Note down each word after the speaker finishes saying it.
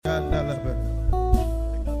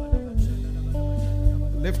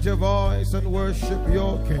Lift your voice and worship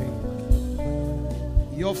your King,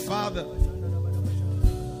 your Father,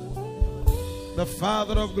 the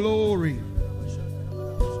Father of glory,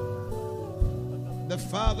 the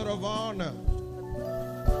Father of honor,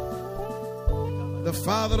 the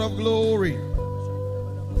Father of glory.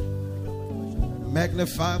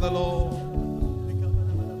 Magnify the Lord.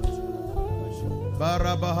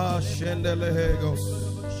 Barabaha Shendelehegos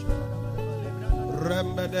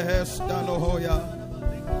Rembedehestanohoya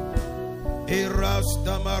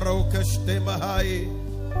Irastamarokaste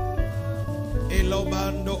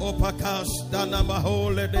Ilomando opakas dana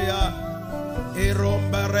mahole dea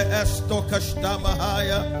Irombere esto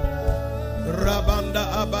kastamahaya Rabanda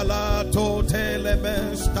abalato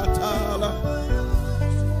telemestatala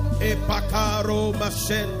Epakaro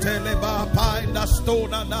masente leba painda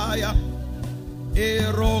stona naya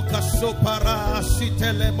Eroka sopara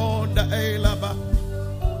sitelemonda elaba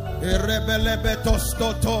Erebele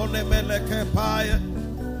betostotone meleke paya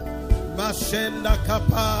Mashenda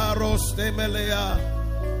kaparos temelea.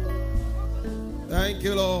 Thank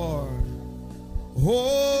you, Lord.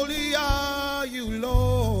 Holy are you,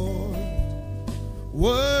 Lord.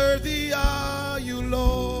 Worthy are you,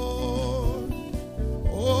 Lord.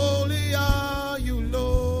 Holy are you,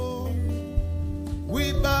 Lord.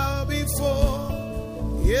 We bow before.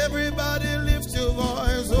 Everybody lift your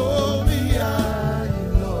voice. Holy are you,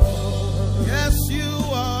 Lord. Yes, you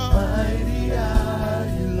are. Mighty are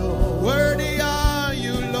you, Lord. Worthy are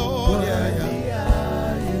you, Lord. Worthy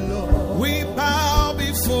are you, Lord. We bow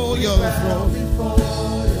before your throne.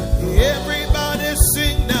 Everybody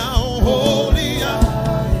sing now. Holy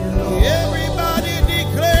are you, Lord. Everybody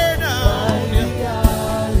declare now. Worthy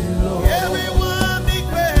are you, Lord. Everyone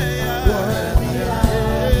declare. Worthy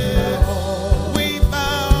are you, Lord. We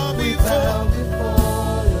bow before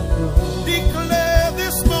your throne. Declare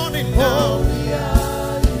this morning now.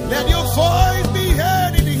 Let your voice be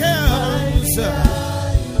heard in the heavens.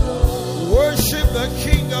 Worship the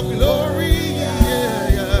King of glory.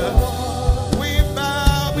 We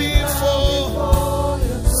bow before.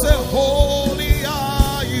 Say, holy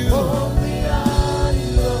are you.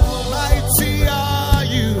 Mighty are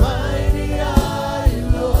you.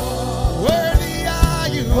 Worthy are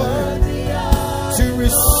you. To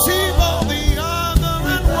receive all the honor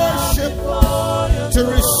and worship. To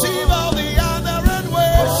receive all the honor and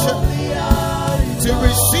worship. To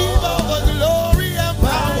receive all the glory and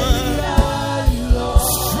power.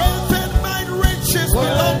 Strength and might, riches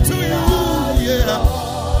belong to you. Yeah.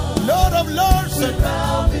 Lord of lords and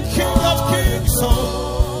King of kings.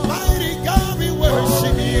 Oh, mighty God, we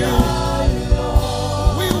worship you.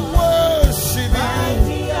 We worship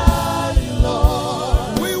you.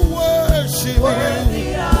 We worship you.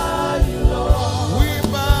 We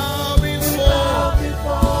bow before.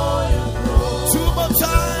 Two more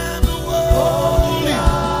times, holy.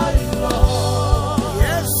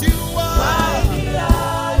 Yes, you are.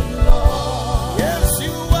 Yes,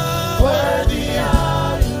 you are worthy.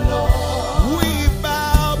 We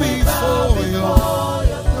bow before you.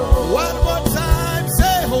 One more time,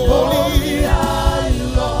 say, holy.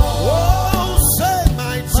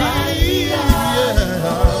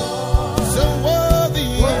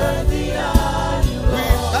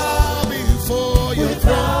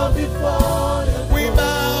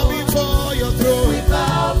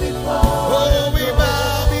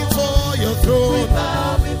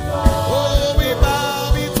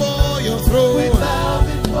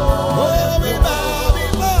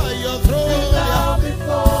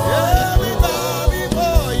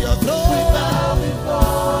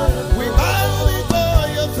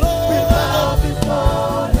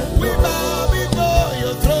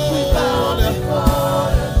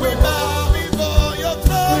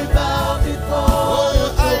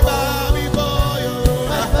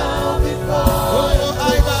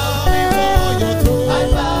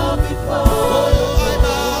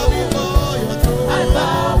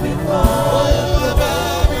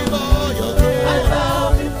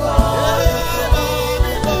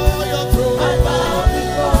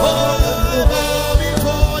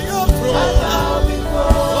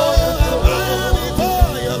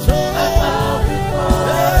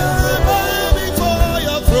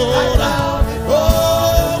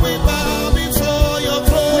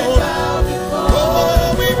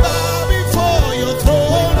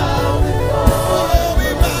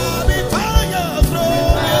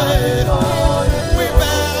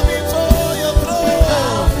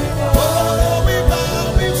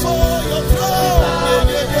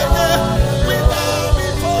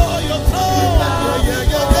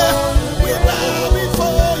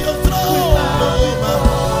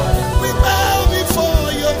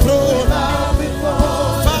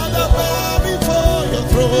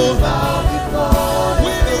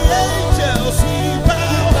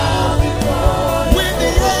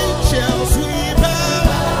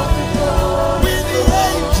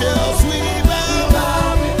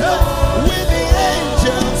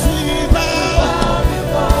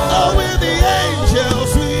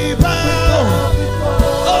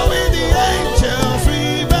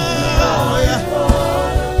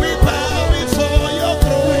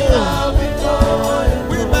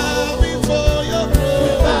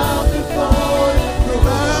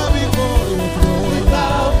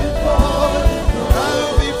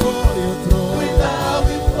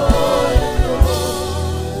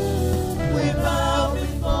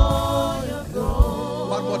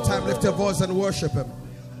 Lift your voice and worship him.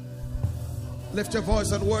 Lift your voice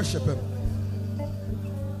and worship him.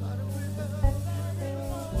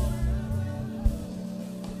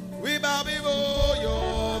 We bow before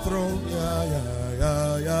your throne. Yeah, yeah,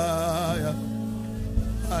 yeah, yeah, yeah.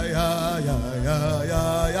 Ah, yeah, yeah, yeah,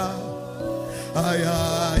 yeah, yeah. Ah,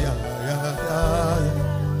 yeah, yeah, yeah, yeah, yeah.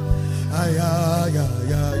 Ah, yeah, yeah,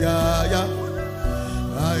 yeah, yeah, yeah.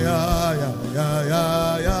 Ah, yeah, yeah, yeah,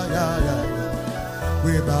 yeah, yeah, yeah, yeah.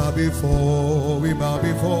 We bow before, we bow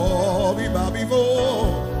before, we bow before.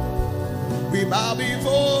 We bow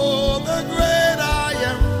before the great I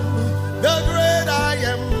am, the great I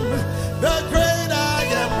am, the great I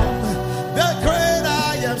am, the great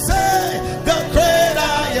I am. Say, the great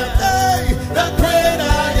I am, hey, the great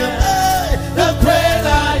I am, hey, the great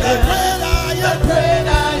I am, the great I am, the great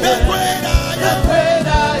I am, the great I am, the great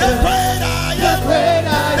I am, the great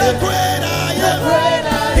I am, the great I am, the great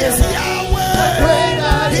I am. He's Yahweh, the great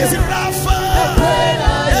I am, he's Rapha, the great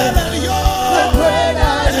I am, the great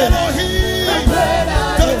I am, Elohim.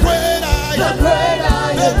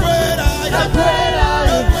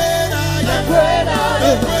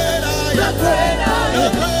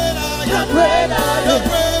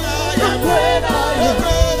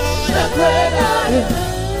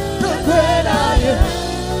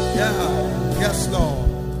 Yeah, yes,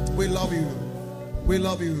 Lord. We love you. We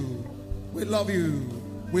love you. We love you.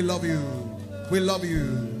 We love you. We love you.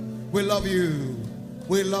 We love you.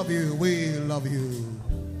 We love you. We love you.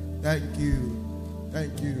 Thank you.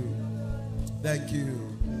 Thank you. Thank you.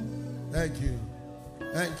 Thank you.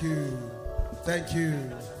 Thank you. Thank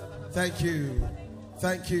you. Thank you.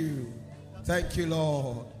 Thank you. Thank you,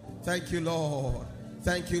 Lord. Thank you, Lord.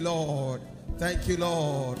 Thank you, Lord. Thank you,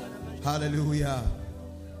 Lord. Hallelujah.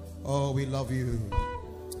 Oh, we love you.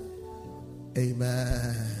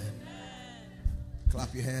 Amen.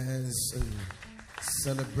 Clap your hands and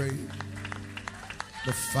celebrate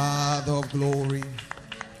the Father of glory,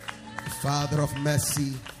 the Father of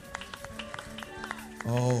mercy.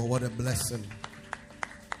 Oh, what a blessing.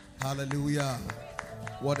 Hallelujah.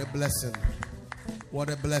 What a blessing. What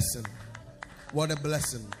a blessing. What a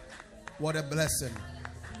blessing. What a blessing.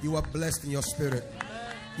 You are blessed in your spirit.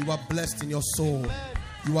 You are blessed in your soul.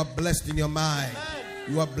 You are blessed in your mind.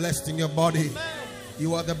 You are blessed in your body.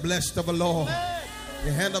 You are the blessed of the Lord.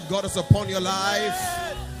 The hand of God is upon your life.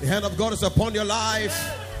 The hand of God is upon your life.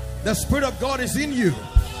 The Spirit of God is in you,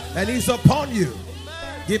 and He's upon you.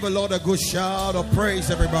 Give the Lord a good shout of praise,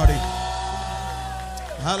 everybody.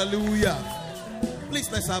 Hallelujah. Please,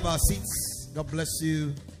 let's have our seats. God bless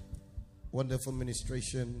you. Wonderful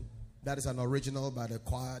ministration. That is an original by the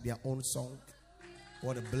choir, their own song.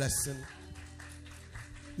 What a blessing.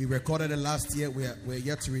 We recorded it last year. We're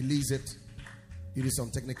yet to release it due to some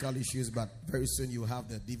technical issues, but very soon you'll have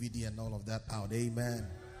the DVD and all of that out. Amen.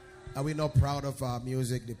 Are we not proud of our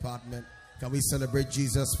music department? Can we celebrate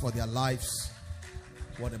Jesus for their lives?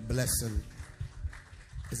 What a blessing.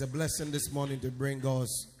 It's a blessing this morning to bring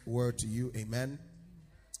God's word to you. Amen.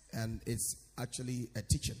 And it's actually a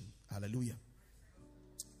teaching. Hallelujah.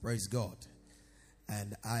 Praise God.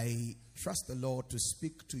 And I trust the Lord to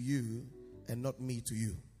speak to you and not me to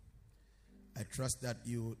you. I trust that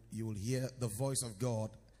you will hear the voice of God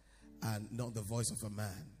and not the voice of a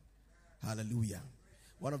man. Hallelujah.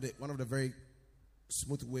 One of the very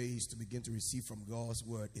smooth ways to begin to receive from God's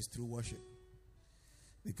word is through worship.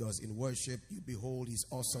 Because in worship you behold His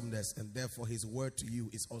awesomeness, and therefore His word to you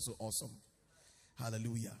is also awesome.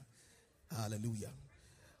 Hallelujah. Hallelujah.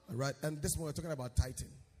 All right. And this morning we're talking about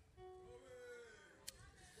tithing.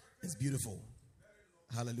 It's beautiful.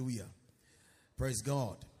 Hallelujah. Praise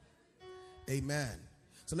God. Amen.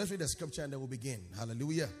 So let's read the scripture and then we'll begin.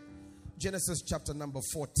 Hallelujah. Genesis chapter number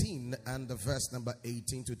 14 and the verse number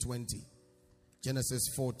 18 to 20. Genesis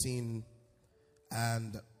 14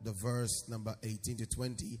 and the verse number 18 to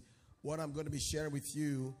 20. What I'm going to be sharing with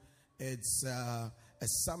you, it's a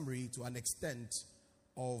summary to an extent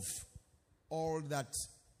of all that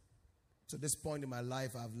to this point in my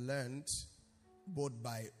life I've learned, both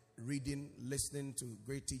by reading, listening to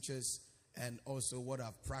great teachers, and also what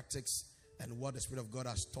I've practiced and what the Spirit of God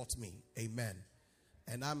has taught me. Amen.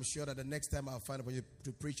 And I'm sure that the next time I'll find out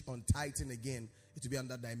to preach on tithing again, it will be on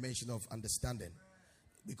that dimension of understanding.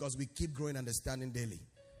 Because we keep growing understanding daily.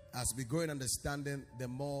 As we grow in understanding, the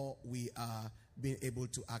more we are being able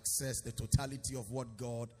to access the totality of what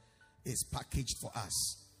God is packaged for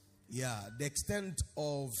us. Yeah, the extent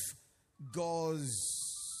of God's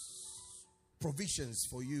provisions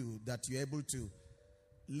for you that you're able to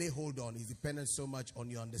lay hold on is dependent so much on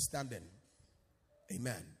your understanding.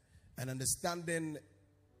 Amen. And understanding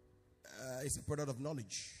is a product of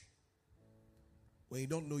knowledge. When you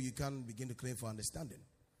don't know, you can't begin to claim for understanding.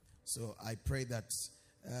 So I pray that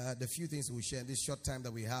the few things we share in this short time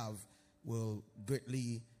that we have will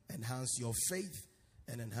greatly enhance your faith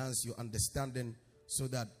and enhance your understanding, so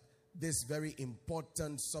that this very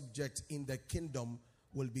important subject in the kingdom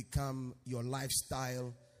will become your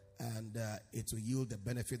lifestyle, and it will yield the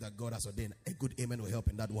benefit that God has ordained. A good amen will help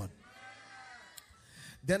in that one.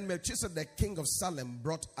 Then Melchizedek, king of Salem,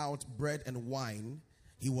 brought out bread and wine.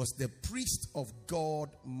 He was the priest of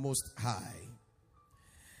God Most High.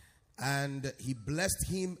 And he blessed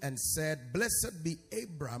him and said, "Blessed be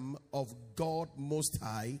Abram of God Most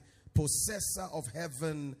High, possessor of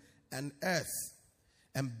heaven and earth.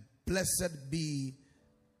 And blessed be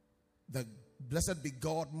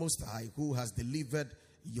God Most High, who has delivered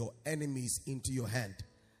your enemies into your hand."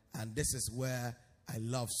 And this is where I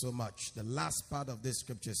love so much. The last part of this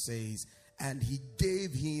scripture says, "And he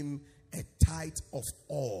gave him a tithe of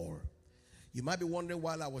all." You might be wondering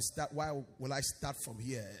why will I start from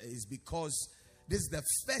here? It's because this is the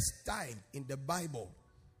first time in the Bible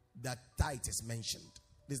that tithe is mentioned.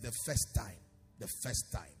 This is the first time. The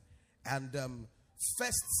first time. And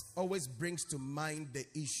first always brings to mind the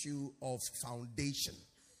issue of foundation.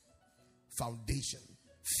 Foundation.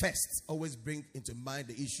 First always bring into mind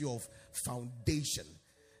the issue of foundation.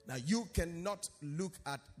 Now, you cannot look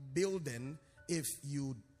at building if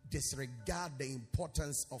you disregard the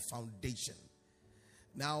importance of foundation.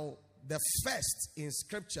 Now, the first in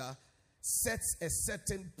scripture sets a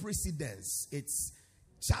certain precedence. It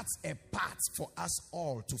charts a path for us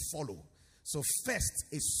all to follow. So first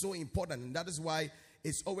is so important, and that is why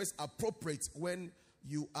it's always appropriate when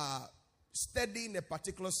you are studying a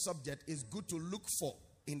particular subject. It's good to look for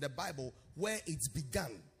in the Bible where it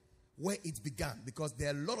began. Where it began. Because there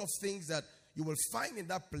are a lot of things that you will find in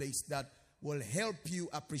that place that will help you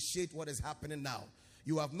appreciate what is happening now.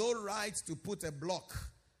 You have no right to put a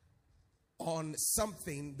block on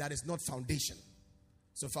something that is not foundation.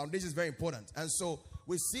 So foundation is very important. And so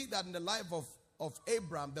we see that in the life of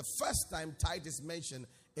Abraham, the first time tithe is mentioned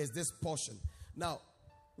is this portion. Now,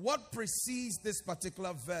 what precedes this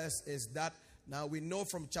particular verse is that now we know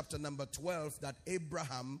from chapter number 12 that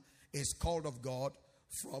Abraham is called of God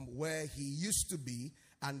from where he used to be,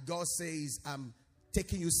 and God says, "I'm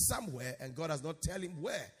taking you somewhere," and God does not tell him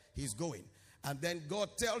where he's going. And then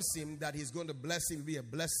God tells him that he's going to bless him, be a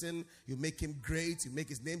blessing. You make him great, you make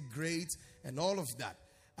his name great, and all of that.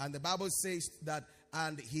 And the Bible says that,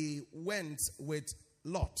 and he went with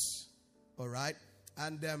Lot. All right.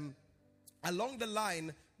 And along the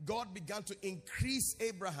line, God began to increase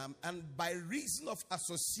Abraham, and by reason of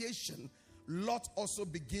association, Lot also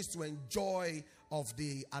begins to enjoy of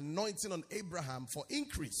the anointing on Abraham for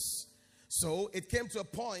increase. So it came to a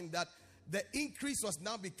point that the increase was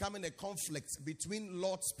now becoming a conflict between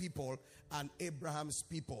Lot's people and Abraham's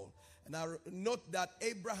people. Now note that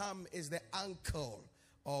Abraham is the uncle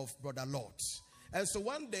of brother Lot. And so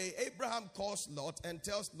one day Abraham calls Lot and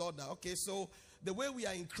tells Lot that, okay, so the way we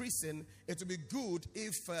are increasing, it will be good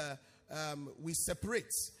if we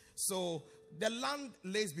separate. So the land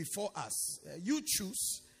lays before us. You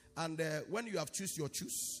choose, and when you have choose your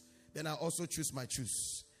choose, then I also choose my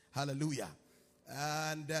choose. Hallelujah.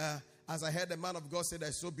 And as I heard the man of God say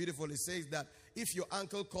that so beautiful, he says that if your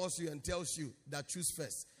uncle calls you and tells you that choose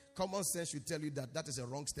first, common sense should tell you that that is a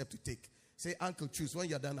wrong step to take. Say, uncle, choose. When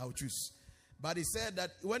you're done, I'll choose. But he said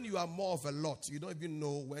that when you are more of a lot, you don't even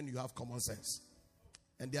know when you have common sense.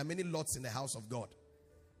 And there are many lots in the house of God.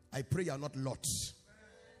 I pray you are not lots.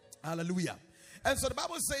 Hallelujah. And so the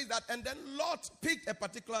Bible says that, and then Lot picked a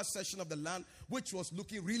particular section of the land which was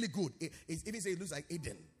looking really good. It even says it looks like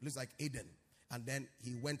Eden. It looks like Eden. And then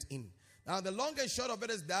he went in. Now the long and short of it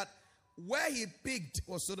is that where he picked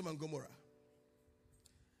was Sodom and Gomorrah.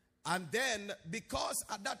 And then because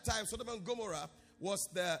at that time Sodom and Gomorrah was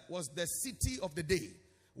the city of the day,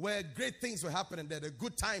 where great things were happening there, the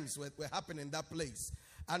good times were happening in that place.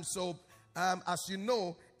 And so as you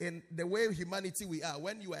know, in the way humanity we are,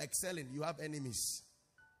 when you are excelling, you have enemies.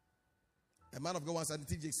 A man of God once at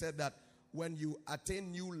the TJ said that when you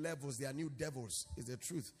attain new levels, there are new devils. Is the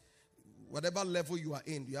truth. Whatever level you are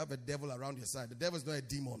in, you have a devil around your side. The devil is not a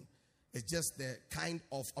demon. It's just the kind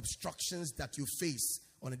of obstructions that you face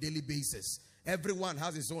on a daily basis. Everyone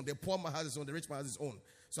has his own. The poor man has his own. The rich man has his own.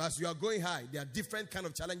 So as you are going high, there are different kind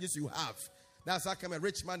of challenges you have. That's how come a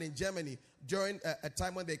rich man in Germany, during a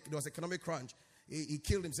time when there was economic crunch, he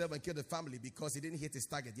killed himself and killed the family because he didn't hit his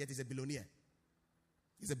target. Yet he's a billionaire.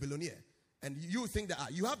 He's a billionaire. And you think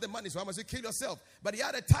that you have the money, so why must you kill yourself? But he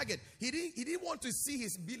had a target. He didn't want to see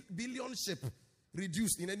his billionship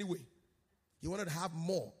reduced in any way. He wanted to have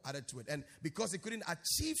more added to it. And because he couldn't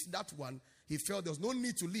achieve that one, he felt there was no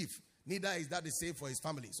need to leave. Neither is that the same for his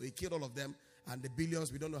family. So he killed all of them. And the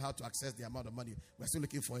billions, we don't know how to access the amount of money. We're still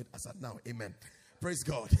looking for it as at now. Amen. Praise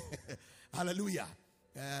God. Hallelujah.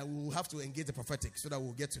 We'll have to engage the prophetic so that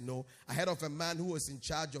we'll get to know. I heard of a man who was in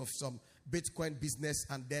charge of some Bitcoin business,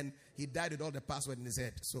 and then he died with all the password in his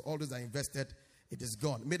head. So all those that invested, it is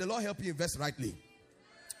gone. May the Lord help you invest rightly.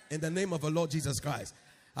 In the name of the Lord Jesus Christ.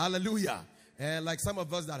 Hallelujah. And like some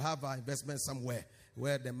of us that have our investment somewhere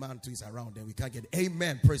where the man too is around and we can't get it.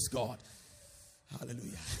 Amen. Praise God.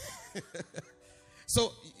 Hallelujah.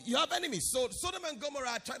 So you have enemies. So Sodom and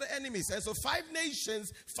Gomorrah tried the enemies. And so 5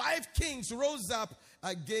 nations, 5 kings rose up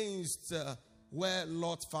against where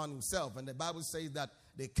Lot found himself. And the Bible says that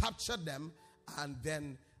they captured them and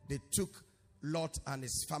then they took Lot and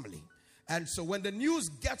his family. And so when the news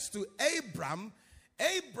gets to Abram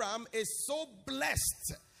is so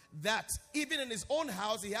blessed that even in his own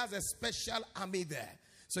house, he has a special army there.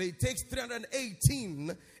 So he takes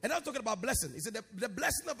 318. And I'm talking about blessing. He said the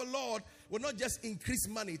blessing of the Lord will not just increase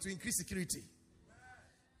money, to increase security.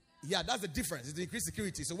 Yeah, that's the difference. It's to increase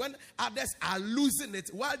security. So when others are losing it,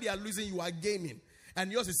 while they are losing, you are gaining.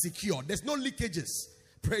 And yours is secure. There's no leakages.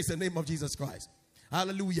 Praise the name of Jesus Christ.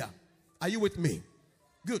 Hallelujah. Are you with me?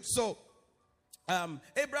 Good. So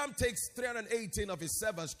Abraham takes 318 of his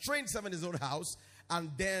servants, trains them in his own house, and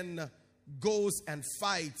then goes and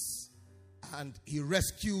fights, and he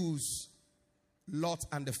rescues Lot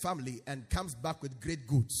and the family and comes back with great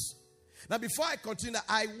goods. Now, before I continue,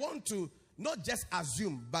 I want to not just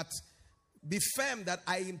assume, but be firm that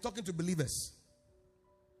I am talking to believers.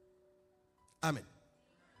 Amen.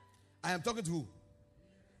 I am talking to who?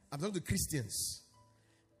 I'm talking to Christians.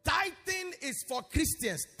 Tithing is for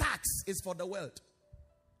Christians. Tax is for the world.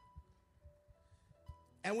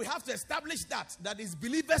 And we have to establish that is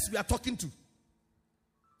believers we are talking to.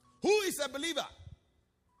 Who is a believer?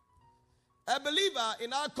 A believer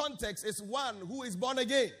in our context is one who is born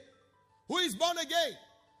again. Who is born again?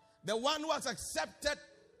 The one who has accepted,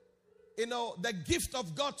 the gift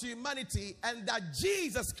of God to humanity, and that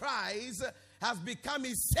Jesus Christ has become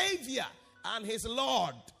his Savior and his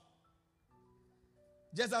Lord.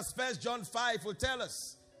 Just as 1 John 5 will tell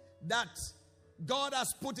us that God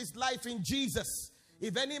has put his life in Jesus.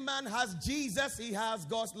 If any man has Jesus, he has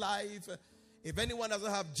God's life. If anyone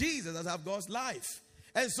doesn't have Jesus, doesn't have God's life.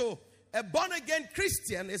 And so a born-again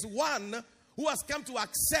Christian is one who has come to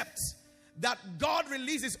accept that God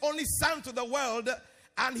released his only son to the world,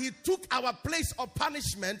 and he took our place of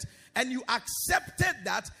punishment, and you accepted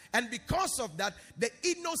that, and because of that, the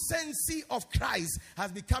innocency of Christ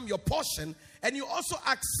has become your portion, and you also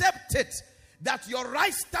accepted that your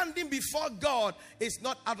right standing before God is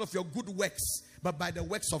not out of your good works, but by the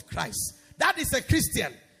works of Christ. That is a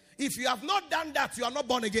Christian. If you have not done that, you are not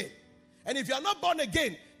born again. And if you are not born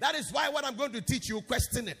again, that is why what I'm going to teach you,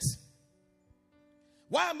 question it.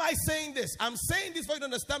 Why am I saying this? I'm saying this for you to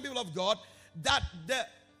understand, people of God, that the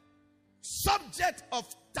subject of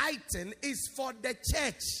tithing is for the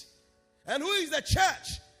church. And who is the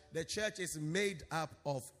church? The church is made up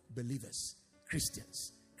of believers,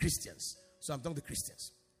 Christians. So I'm talking to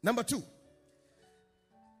Christians. Number 2,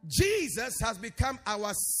 Jesus has become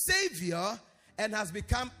our Savior and has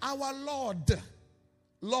become our Lord.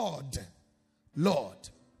 Lord.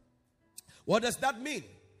 What does that mean?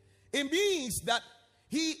 It means that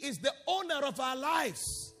he is the owner of our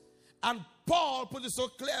lives. And Paul put it so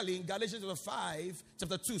clearly in Galatians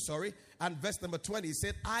chapter 2, and verse number 20. He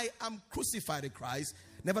said, I am crucified in Christ,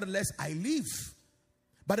 nevertheless I live.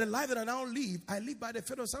 But the life that I now live, I live by the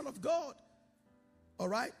faith of the Son of God. All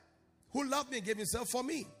right? Who loved me and gave himself for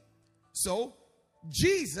me. So,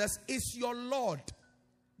 Jesus is your Lord.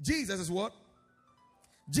 Jesus is what?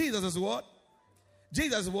 Jesus is what?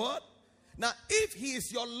 Jesus is what? Now, if he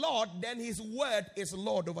is your Lord, then his word is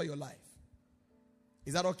Lord over your life.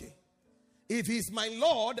 Is that okay? If he's my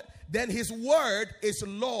Lord, then his word is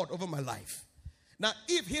Lord over my life. Now,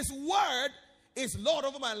 if his word is Lord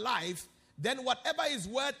over my life, then whatever his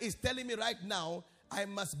word is telling me right now, I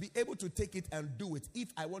must be able to take it and do it if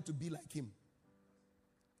I want to be like him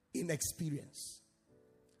in experience.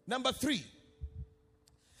 Number 3,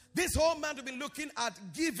 this whole man we've been looking at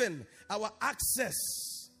giving our access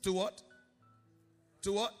to what?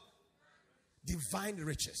 To what? Divine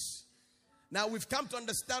riches. Now we've come to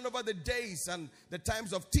understand over the days and the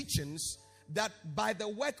times of teachings that by the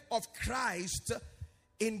work of Christ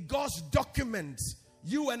in God's document,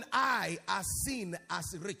 you and I are seen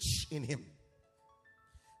as rich in him.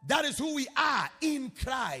 That is who we are in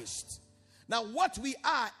Christ. Now what we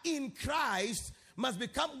are in Christ must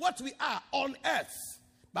become what we are on earth.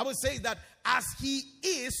 The Bible says that as he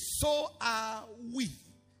is, so are we.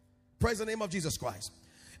 Praise the name of Jesus Christ.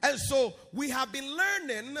 And so we have been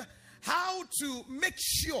learning how to make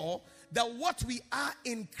sure that what we are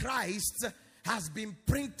in Christ has been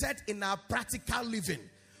printed in our practical living.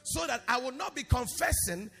 So that I will not be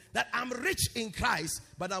confessing that I'm rich in Christ,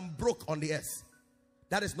 but I'm broke on the earth.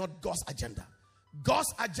 That is not God's agenda.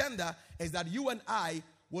 God's agenda is that you and I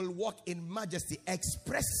will walk in majesty,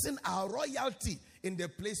 expressing our royalty in the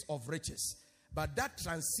place of riches. But that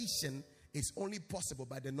transition is only possible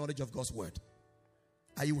by the knowledge of God's word.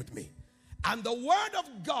 Are you with me? And the word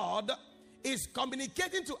of God is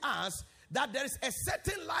communicating to us that there is a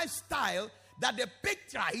certain lifestyle that the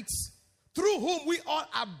patriarchs, through whom we all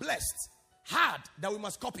are blessed, had that we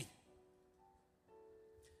must copy.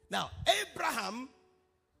 Now, Abraham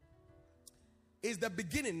is the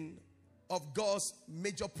beginning of God's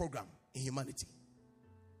major program in humanity.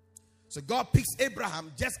 So God picks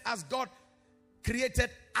Abraham just as God created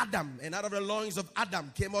Adam, and out of the loins of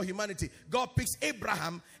Adam came all humanity. God picks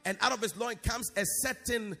Abraham, and out of his loin comes a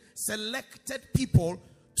certain selected people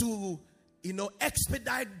to,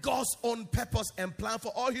 expedite God's own purpose and plan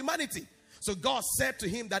for all humanity. So God said to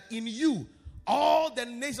him that in you, all the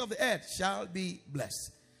nations of the earth shall be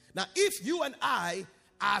blessed. Now, if you and I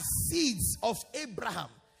are seeds of Abraham,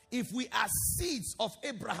 if we are seeds of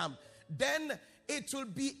Abraham, then it will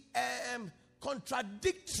be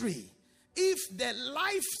contradictory if the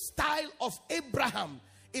lifestyle of Abraham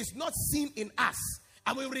is not seen in us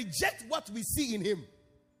and we reject what we see in him.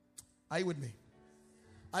 Are you with me?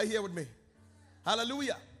 Are you here with me?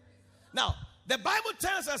 Hallelujah. Now, the Bible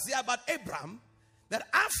tells us here about Abraham that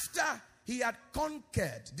after he had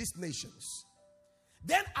conquered these nations,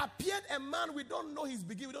 then appeared a man we don't know his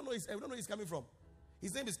beginning, we don't know where he's coming from.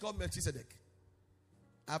 His name is called Melchizedek.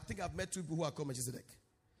 I think I've met two people who are called Melchizedek,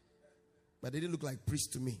 but they didn't look like priests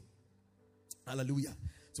to me. Hallelujah.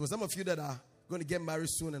 So for some of you that are going to get married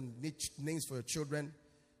soon and need names for your children,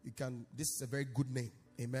 this is a very good name.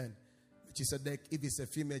 Amen. Melchizedek, if it's a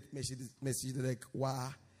female Melchizedek,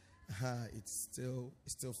 it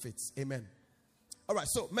still fits. Amen. All right,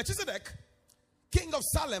 so Melchizedek, king of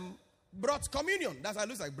Salem, brought communion. That's how it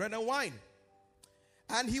looks like, bread and wine.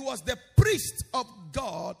 And he was the priest of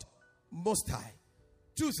God Most High.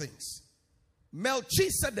 Two things.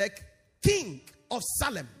 Melchizedek, king of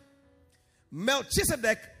Salem.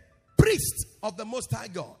 Melchizedek, priest of the Most High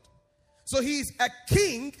God. So he's a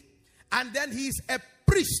king and then he's a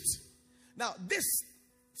priest. Now this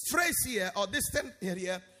phrase here, or this term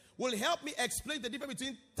here, will help me explain the difference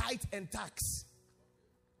between tithe and tax.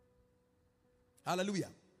 Hallelujah.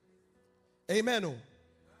 Amen.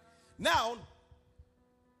 Now,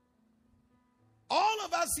 all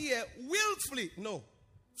of us here willfully,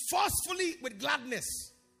 forcefully with gladness,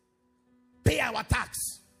 pay our tax.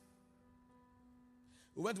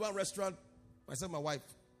 We went to one restaurant, myself and my wife.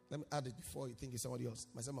 Let me add it before you think it's somebody else.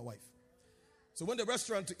 Myself and my wife. So we went to the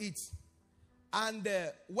restaurant to eat. And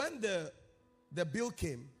when the bill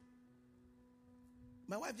came,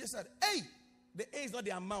 my wife just said, hey, the A is not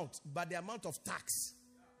the amount, but the amount of tax.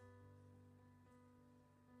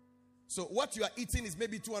 So what you are eating is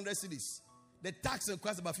maybe 200 cedis. The tax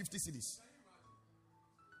requires about 50 cedis.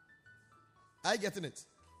 Are you getting it?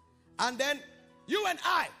 And then you and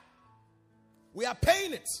I, we are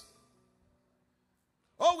paying it.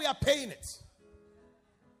 Oh, we are paying it.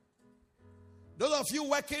 Those of you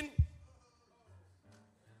working,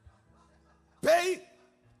 pay,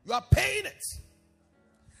 you are paying it.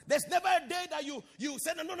 There's never a day that you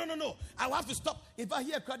say, no, I will have to stop. If I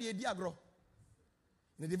hear a crowd, in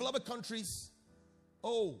the developed countries,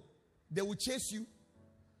 they will chase you.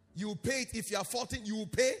 You will pay it. If you are faulting, you will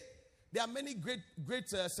pay. There are many great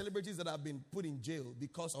celebrities that have been put in jail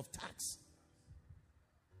because of tax.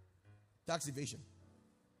 Tax evasion.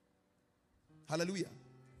 Hallelujah.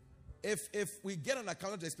 If we get an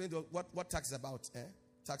accountant to explain to what tax is about,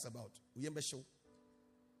 tax about, we remember show.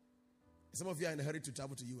 Some of you are in a hurry to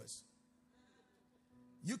travel to US.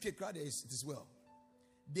 UK crowd is well.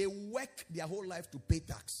 They work their whole life to pay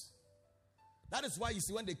tax. That is why you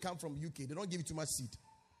see when they come from UK, they don't give you too much seed.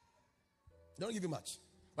 They don't give you much.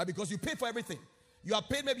 But because you pay for everything. You are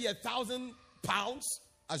paid maybe £1,000,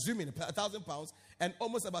 assuming £1,000, and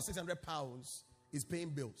almost about £600 is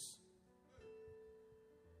paying bills.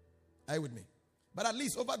 Are you with me? But at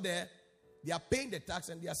least over there, they are paying the tax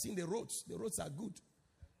and they are seeing the roads. The roads are good.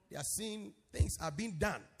 They are seeing things are being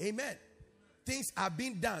done. Amen. Things are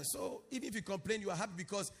being done. So even if you complain, you are happy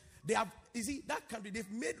because they have, you see, that country,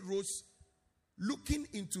 they've made roads looking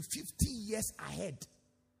into 50 years ahead.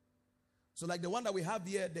 So like the one that we have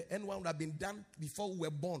here, the N1 would have been done before we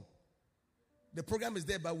were born. The program is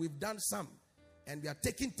there, but we've done some. And we are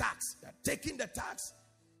taking tax. We are taking the tax.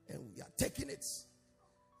 And we are taking it.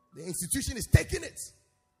 The institution is taking it.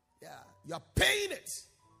 Yeah, you are paying it.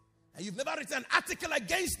 And you've never written an article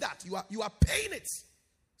against that. You are paying it.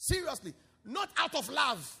 Seriously. Not out of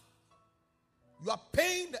love. You are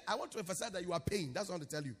paying. I want to emphasize that you are paying. That's what I want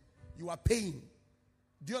to tell you. You are paying.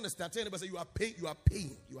 Do you understand? Tell anybody, say you are paying. You are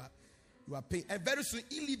paying. You are paying. And very soon,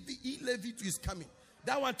 E-Levy is coming.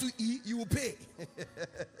 That one too, you will pay.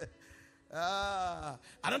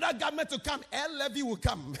 Another government to come, L-Levy will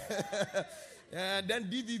come. And then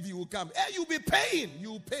DVV will come. Hey, you'll be paying.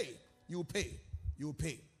 You pay. You pay. You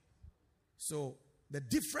pay. So the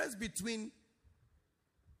difference between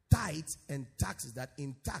tithes and tax is that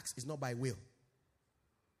in tax is not by will,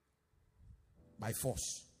 by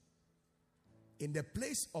force. In the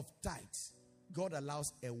place of tithes, God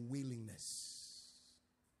allows a willingness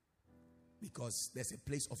because there's a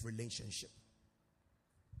place of relationship.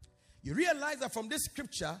 You realize that from this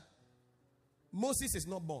scripture, Moses is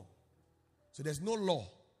not born. So there's no law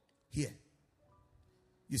here.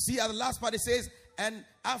 You see at the last part it says, and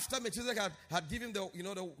after Melchizedek had given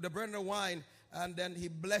the bread and the wine, and then he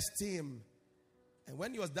blessed him. And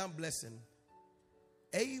when he was done blessing,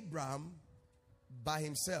 Abraham by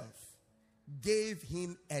himself gave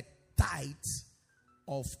him a tithe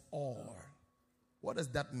of all. What does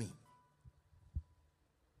that mean?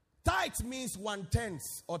 Tithe means 1/10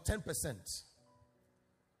 or 10%.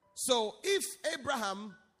 So if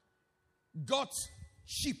Abraham got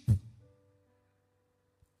sheep,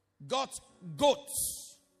 got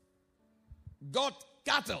goats, got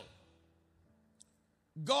cattle,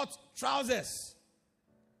 got trousers,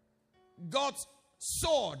 got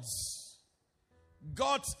swords,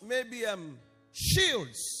 got maybe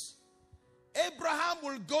shields, Abraham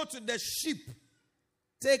will go to the sheep,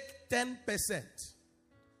 take 10%.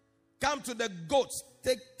 Come to the goats,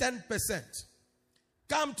 take 10%.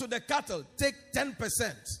 Come to the cattle, take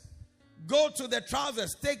 10%. Go to the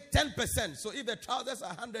trousers, take 10%. So if the trousers are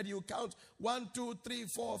 100, you count 1, 2, 3,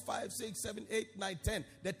 4, 5, 6, 7, 8, 9, 10.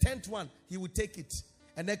 The 10th one, he will take it.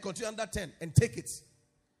 And then continue under 10 and take it.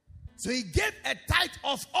 So he gave a tithe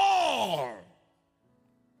of all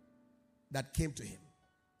that came to him.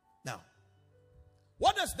 Now,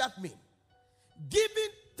 what does that mean? Giving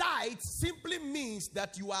tithe simply means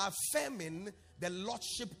that you are affirming the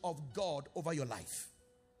lordship of God over your life.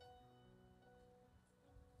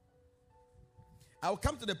 I'll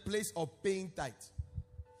come to the place of paying tithe.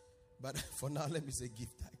 But for now, let me say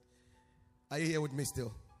give tithe. Are you here with me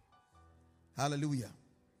still? Hallelujah.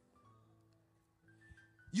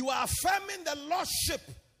 You are affirming the lordship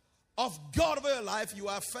of God over your life. You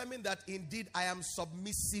are affirming that indeed I am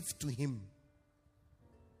submissive to him.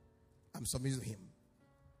 I'm submissive to him.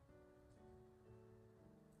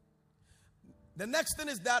 The next thing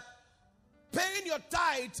is that paying your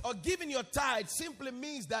tithe or giving your tithe simply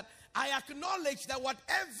means that I acknowledge that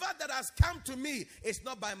whatever that has come to me is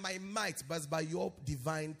not by my might, but by your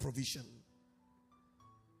divine provision.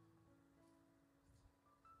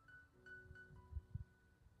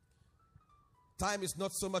 Time is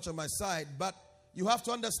not so much on my side, but you have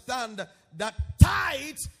to understand that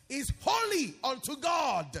tithe is holy unto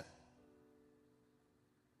God.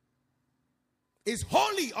 Is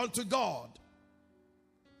holy unto God.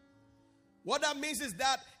 What that means is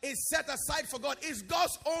that it's set aside for God. It's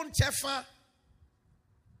God's own chefa.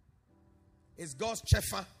 It's God's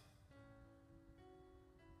chefa.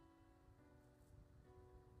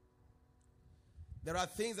 There are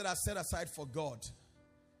things that are set aside for God,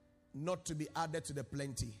 not to be added to the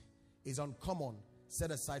plenty. Is uncommon, set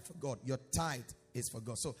aside for God. Your tithe is for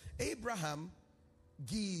God. So Abraham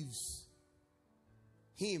gives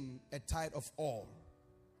him a tithe of all.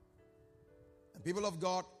 And people of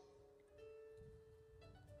God,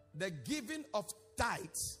 the giving of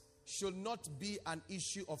tithes should not be an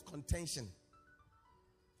issue of contention.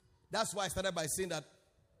 That's why I started by saying that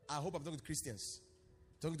I hope I'm talking to Christians,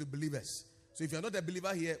 talking to believers. So if you're not a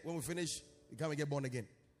believer here, when we finish, you come and get born again.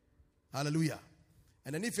 Hallelujah.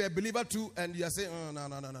 And then if you're a believer too, and you are saying, oh,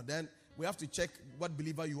 no, then we have to check what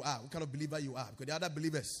believer you are, what kind of believer you are. Because the other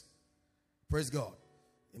believers, praise God.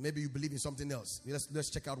 And maybe you believe in something else. Let's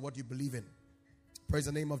check out what you believe in. Praise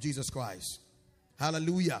the name of Jesus Christ.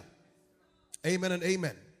 Hallelujah. Amen and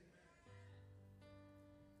amen.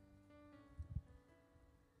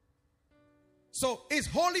 So it's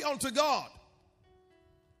holy unto God.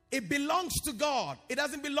 It belongs to God. It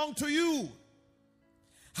doesn't belong to you.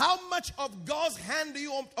 How much of God's hand do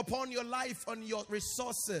you want upon your life, on your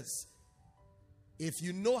resources? If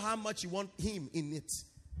you know how much you want him in it,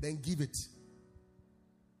 then give it.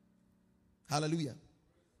 Hallelujah.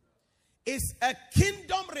 It's a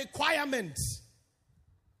kingdom requirement.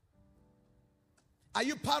 Are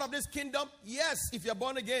you part of this kingdom? Yes, if you're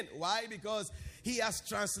born again. Why? Because he has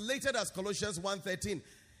translated us, Colossians 1:13.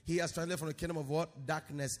 He has translated from the kingdom of what?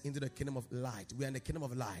 Darkness into the kingdom of light. We are in the kingdom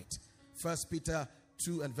of light. 1 Peter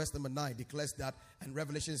 2 and verse number 9 declares that. And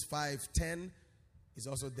Revelations 5:10 is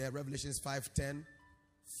also there. Revelations 5:10.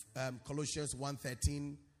 Colossians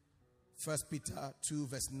 1:13. 1 Peter 2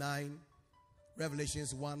 verse 9.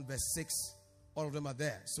 Revelations 1 verse 6. All of them are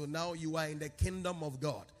there. So now you are in the kingdom of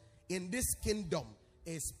God. In this kingdom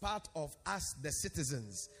is part of us, the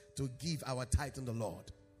citizens, to give our tithe to the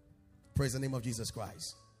Lord. Praise the name of Jesus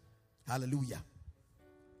Christ. Hallelujah.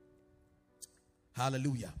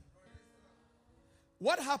 Hallelujah.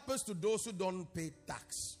 What happens to those who don't pay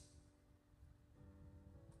tax?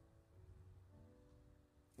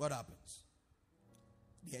 What happens?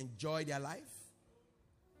 They enjoy their life.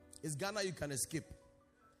 It's Ghana you can escape.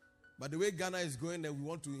 But the way Ghana is going, we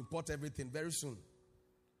want to import everything very soon.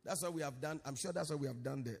 That's what we have done. I'm sure that's why we have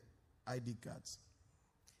done the ID cards.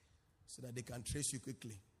 So that they can trace you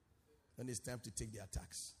quickly when it's time to take their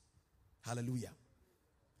tax. Hallelujah.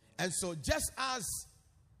 And so just as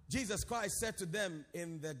Jesus Christ said to them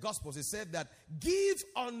in the Gospels, he said that give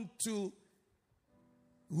unto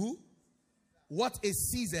who? What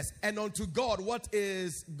is Caesar's, and unto God what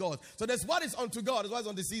is God. So there's what is unto God, is what is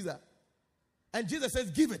unto Caesar. And Jesus says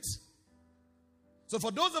give it. So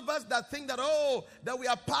for those of us that think that, that we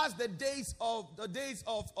are past the days of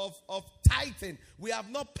tithing, we have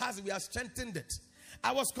not passed it, we have strengthened it.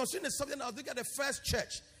 I was considering something. I was looking at the first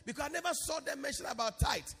church because I never saw them mention about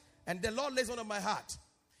tithe. And the Lord lays on my heart.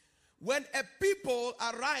 When a people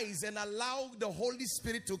arise and allow the Holy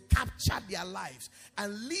Spirit to capture their lives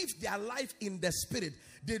and live their life in the Spirit,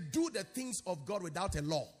 they do the things of God without a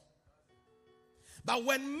law. But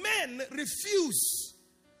when men refuse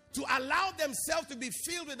to allow themselves to be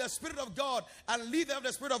filled with the Spirit of God and live out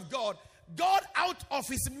the Spirit of God, God, out of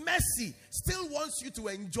his mercy, still wants you to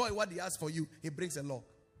enjoy what he has for you. He brings a law.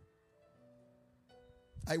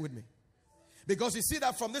 Are you with me? Because you see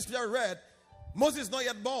that from this scripture we read, Moses is not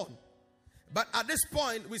yet born. But at this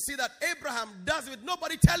point, we see that Abraham does it with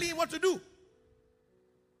nobody telling him what to do.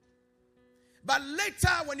 But later,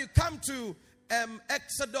 when you come to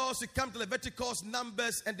Exodus, you come to Leviticus,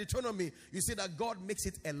 Numbers, and Deuteronomy, you see that God makes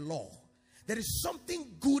it a law. There is something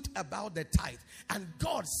good about the tithe. And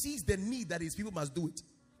God sees the need that his people must do it.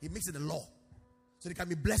 He makes it a law. So they can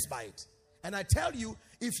be blessed by it. And I tell you,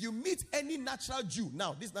 if you meet any natural Jew,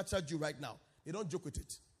 now, this natural Jew right now, they don't joke with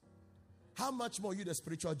it. How much more you, the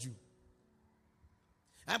spiritual Jew?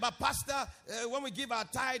 And but pastor, when we give our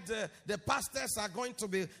tithe, the pastors are going to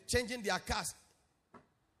be changing their cars.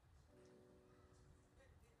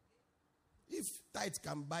 If tithe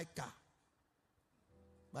can buy car,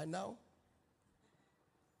 by now,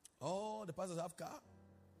 all the pastors have car.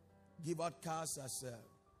 Give out cars as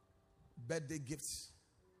birthday gifts,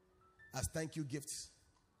 as thank you gifts.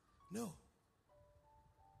 No.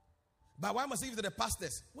 But why must I give to the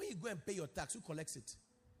pastors? When you go and pay your tax, who collects it?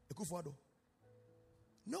 Ekufuado.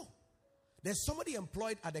 No. There's somebody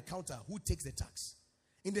employed at the counter who takes the tax.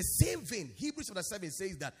 In the same vein, Hebrews chapter 7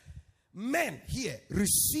 says that men here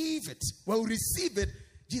receive it. When we receive it,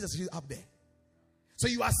 Jesus is up there. So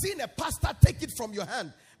you are seeing a pastor take it from your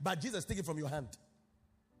hand, but Jesus take it from your hand.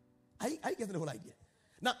 Are you getting the whole idea?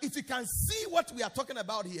 Now, if you can see what we are talking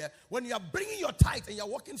about here, when you are bringing your tithe and you are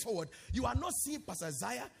walking forward, you are not seeing Pastor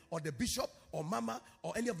Isaiah or the bishop or mama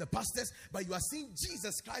or any of the pastors, but you are seeing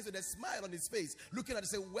Jesus Christ with a smile on his face, looking at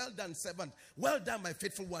it and saying, well done, servant. Well done, my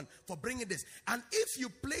faithful one, for bringing this. And if you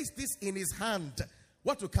place this in his hand,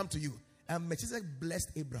 what will come to you? And Melchizedek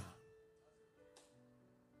blessed Abraham.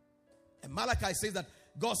 And Malachi says that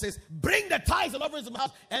God says, bring the tithes and offerings in my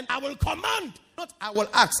house, and I will command. Not I will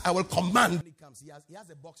ask, I will command. When he comes, he has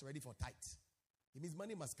a box ready for tithes. It means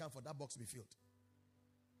money must come for that box to be filled.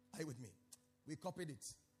 Are you with me? We copied it.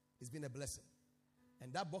 It's been a blessing.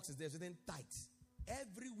 And that box is there within tithes.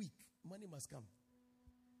 Every week, money must come.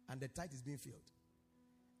 And the tithe is being filled.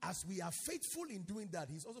 As we are faithful in doing that,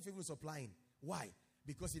 he's also faithful in supplying. Why?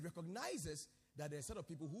 Because he recognizes that there are a set of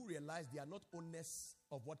people who realize they are not owners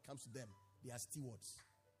of what comes to them. They are stewards.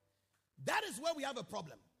 That is where we have a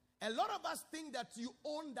problem. A lot of us think that you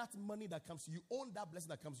own that money that comes to you. You own that blessing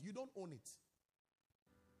that comes to you. You don't own it.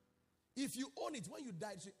 If you own it, when you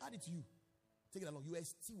die, it should add it to you. Take it along. You are a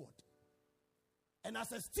steward. And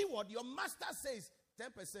as a steward, your master says,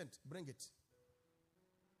 10%, bring it.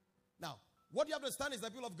 Now, what you have to understand is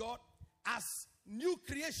that, people of God, as new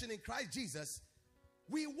creation in Christ Jesus,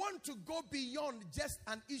 we want to go beyond just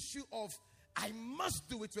an issue of I must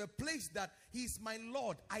do it, to a place that he is my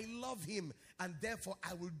Lord. I love him, and therefore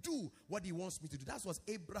I will do what he wants me to do. That was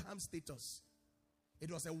Abraham's status.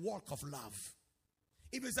 It was a walk of love.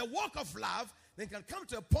 If it's a walk of love, then it can come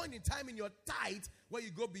to a point in time in your tithe where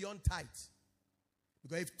you go beyond tithe.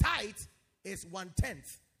 Because if tithe is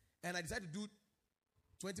 1/10 and I decide to do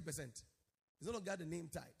 20%, it's no longer the name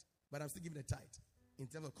tithe, but I'm still giving a tithe in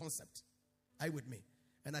terms of concept. Are you with me?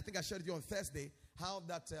 And I think I shared with you on Thursday how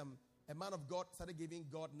that a man of God started giving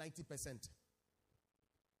God 90%.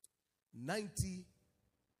 90%.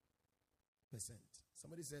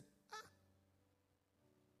 Somebody said,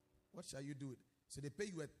 what shall you do? So they pay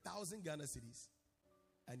you 1,000 Ghana cedis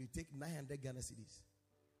and you take 900 Ghana cedis.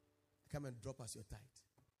 Come and drop as your tithe.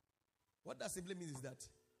 What that simply means is that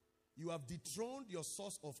you have dethroned your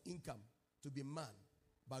source of income to be man,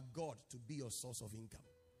 but God to be your source of income.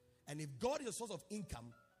 And if God is your source of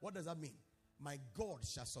income, what does that mean? My God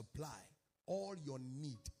shall supply all your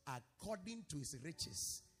need according to his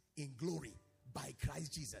riches in glory by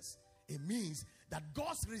Christ Jesus. It means that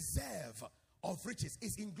God's reserve of riches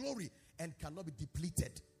is in glory and cannot be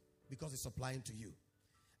depleted because it's supplying to you.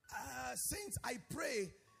 Saints, I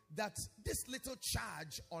pray that this little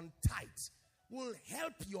charge on tithes will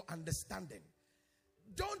help your understanding.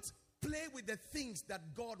 Don't play with the things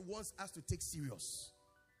that God wants us to take serious.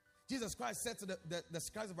 Jesus Christ said to the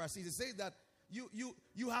scribes of Pharisees, he said that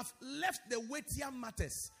you have left the weightier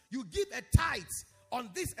matters. You give a tithe on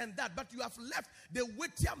this and that, but you have left the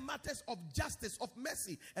weightier matters of justice, of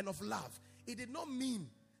mercy, and of love. It did not mean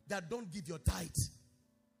that don't give your tithe.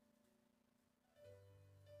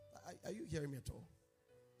 Are you hearing me at all?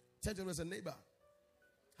 Tell them as a neighbor,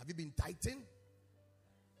 have you been tithing?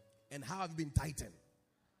 And how have you been tithing?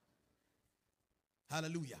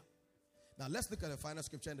 Hallelujah. Now let's look at the final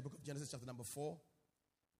scripture in the book of Genesis chapter number 4.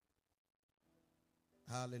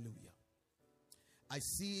 Hallelujah. I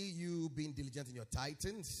see you being diligent in your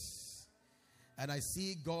tithings, and I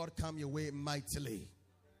see God come your way mightily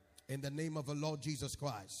in the name of the Lord Jesus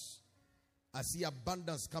Christ. I see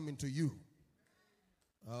abundance coming to you.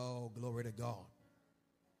 Oh, glory to God.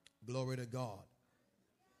 Glory to God.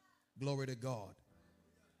 Glory to God.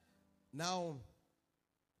 Now,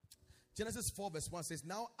 Genesis 4 verse 1 says,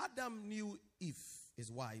 now Adam knew Eve,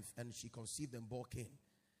 his wife, and she conceived and bore Cain,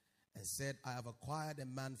 and said, I have acquired a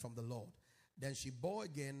man from the Lord. Then she bore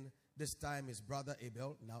again, this time his brother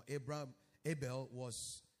Abel. Now Abel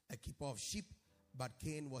was a keeper of sheep, but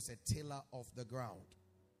Cain was a tiller of the ground.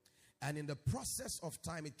 And in the process of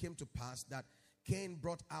time, it came to pass that Cain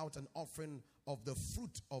brought out an offering of the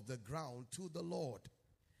fruit of the ground to the Lord.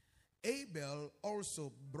 Abel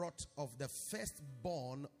also brought of the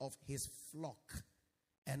firstborn of his flock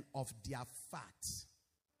and of their fat.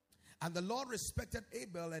 And the Lord respected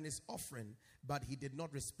Abel and his offering, but he did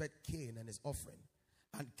not respect Cain and his offering.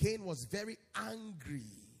 And Cain was very angry,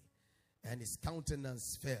 and his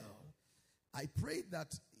countenance fell. I pray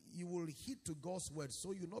that you will heed to God's word,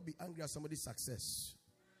 so you will not be angry at somebody's success.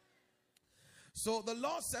 So the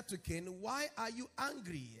Lord said to Cain, why are you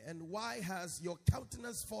angry, and why has your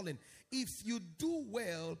countenance fallen? If you do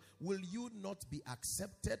well, will you not be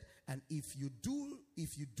accepted? And if you do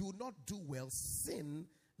not do well, sin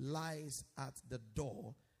lies at the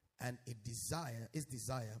door, and its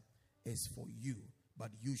desire is for you, but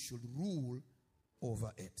you should rule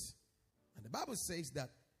over it. And the Bible says that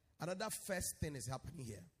another first thing is happening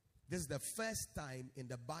here. This is the first time in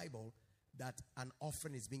the Bible that an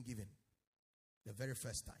offering is being given. The very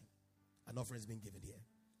first time an offering is being given here.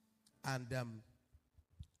 And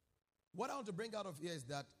what I want to bring out of here is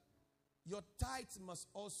that your tithes must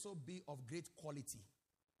also be of great quality.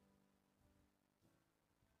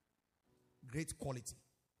 Great quality.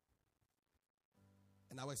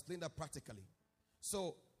 And I will explain that practically.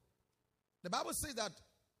 So, the Bible says that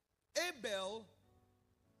Abel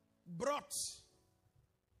brought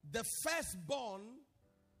the firstborn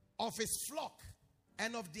of his flock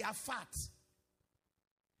and of their fat.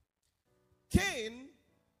 Cain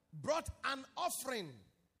brought an offering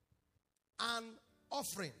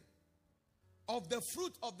of the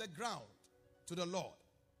fruit of the ground to the Lord.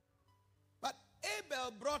 But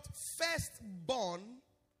Abel brought firstborn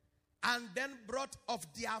and then brought of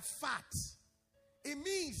their fat. It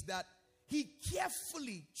means that he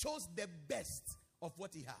carefully chose the best of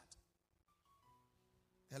what he had.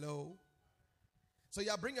 Hello? So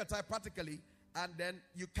you bring your tithe practically, and then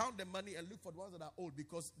you count the money and look for the ones that are old,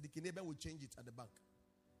 because the Canadian will change it at the bank.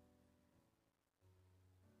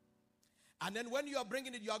 And then when you are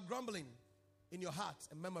bringing it, you are grumbling in your heart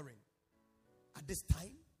and murmuring. At this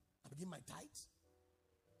time, I'm giving my tithe.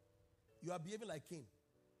 You are behaving like Cain.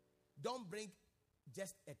 Don't bring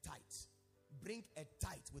just a tithe. Bring a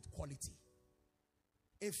tithe with quality.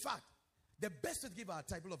 In fact, the best way to give our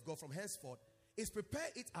tithe, people of God, from henceforth is prepare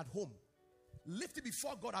it at home. lift it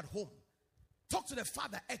before God at home. Talk to the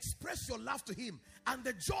Father. Express your love to Him and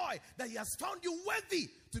the joy that He has found you worthy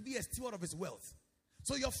to be a steward of His wealth.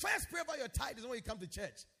 So your first prayer about your tithe is not when you come to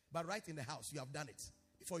church, but right in the house. You have done it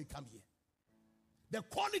before you come here. The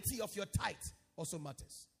quality of your tithe also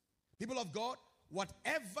matters. People of God,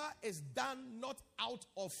 whatever is done not out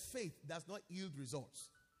of faith does not yield results.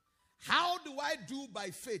 How do I do by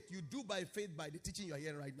faith? You do by faith by the teaching you are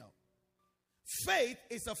hearing right now. Faith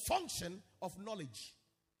is a function of knowledge.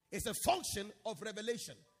 It's a function of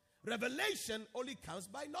revelation. Revelation only comes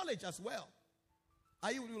by knowledge as well.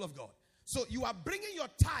 Are you people of God? So you are bringing your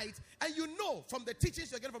tithe, and you know from the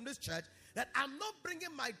teachings you're getting from this church that I'm not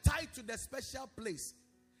bringing my tithe to the special place.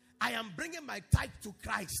 I am bringing my tithe to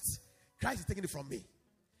Christ. Christ is taking it from me.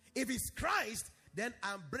 If it's Christ, then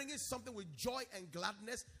I'm bringing something with joy and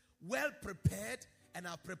gladness, well prepared, and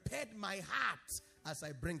I've prepared my heart as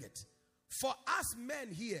I bring it. For us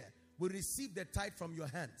men here, we receive the tithe from your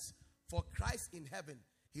hands. For Christ in heaven,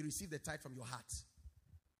 He received the tithe from your heart.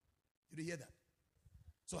 Did you hear that?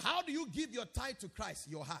 So how do you give your tithe to Christ?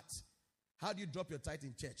 Your heart. How do you drop your tithe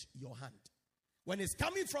in church? Your hand. When it's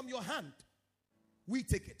coming from your hand, we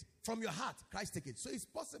take it. From your heart, Christ take it. So it's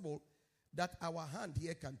possible that our hand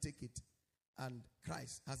here can take it and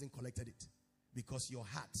Christ hasn't collected it because your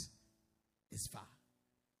heart is far.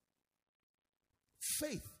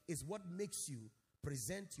 Faith is what makes you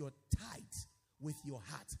present your tithe with your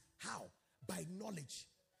heart. How? By knowledge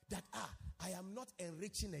that I am not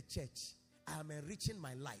enriching a church, I am enriching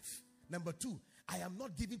my life. Number two, I am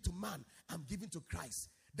not giving to man, I'm giving to Christ.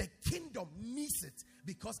 The kingdom needs it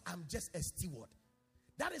because I'm just a steward.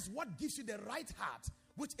 That is what gives you the right heart,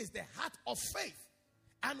 which is the heart of faith.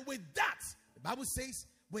 And with that, the Bible says,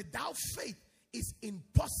 without faith, it's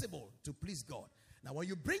impossible to please God. Now, when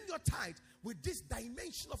you bring your tithe with this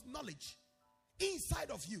dimension of knowledge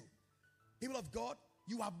inside of you, people of God,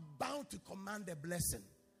 you are bound to command a blessing.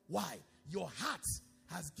 Why? Your heart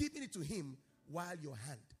has given it to Him while your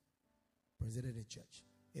hand presented in church.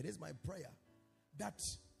 It is my prayer that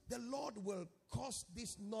the Lord will cause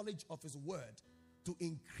this knowledge of His word to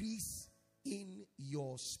increase in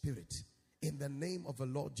your spirit in the name of the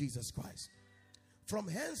Lord Jesus Christ. From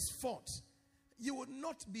henceforth, you will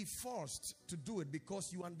not be forced to do it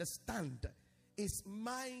because you understand it's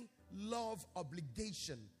my love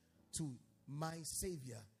obligation to my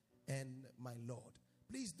Savior and my Lord.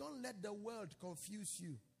 Please don't let the world confuse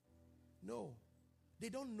you. No, they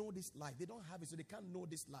don't know this life. They don't have it, so they can't know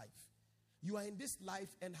this life. You are in this life,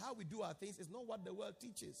 and how we do our things is not what the world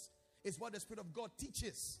teaches. It's what the Spirit of God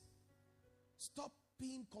teaches. Stop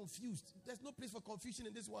being confused. There's no place for confusion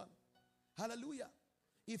in this one. Hallelujah.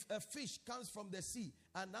 If a fish comes from the sea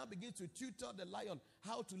and now begins to tutor the lion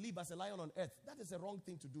how to live as a lion on earth, that is a wrong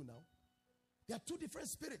thing to do now. There are two different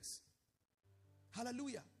spirits.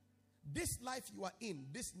 Hallelujah. This life you are in,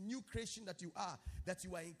 this new creation that you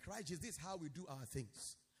are in Christ, is this how we do our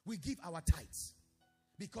things. We give our tithes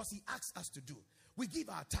because He asks us to do. We give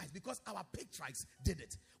our tithes because our patriarchs did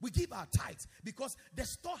it. We give our tithes because the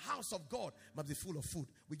storehouse of God must be full of food.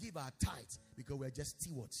 We give our tithes because we're just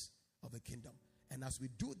stewards of the kingdom. And as we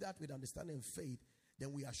do that with understanding and faith,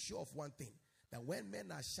 then we are sure of one thing, that when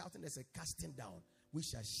men are shouting there's a casting down, we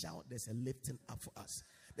shall shout there's a lifting up for us.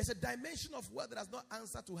 There's a dimension of wealth that does not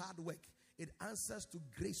answer to hard work. It answers to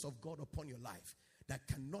grace of God upon your life that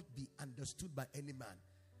cannot be understood by any man.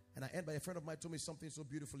 And I end by a friend of mine told me something so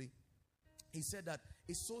beautifully. He said that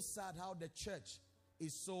it's so sad how the church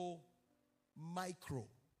is so micro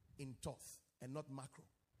in thought and not macro.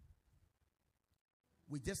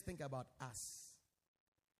 We just think about us.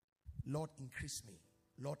 Lord, increase me.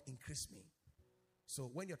 Lord, increase me. So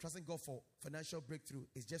when you're trusting God for financial breakthrough,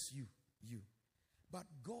 it's just you. But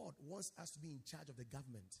God wants us to be in charge of the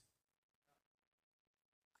government.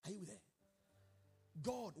 Are you there?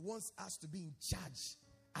 God wants us to be in charge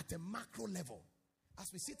at a macro level.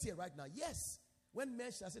 As we sit here right now, yes, when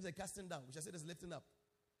men shall say there's a casting down, we shall say there's a lifting up.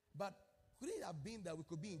 But could it have been that we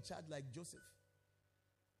could be in charge like Joseph?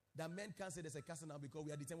 That men can't say there's a casting down because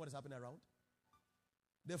we are determining what is happening around.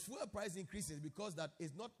 The fuel price increases because that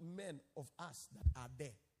is not men of us that are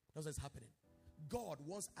there. That's what's happening. God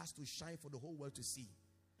wants us to shine for the whole world to see.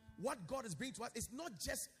 What God is bringing to us is not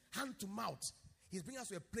just hand to mouth. He's bringing us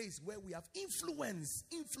to a place where we have influence.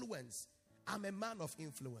 I'm a man of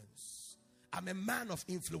influence. I'm a man of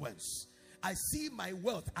influence. I see my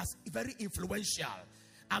wealth as very influential.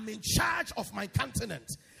 I'm in charge of my continent.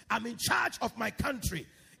 I'm in charge of my country.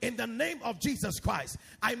 In the name of Jesus Christ,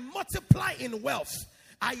 I multiply in wealth.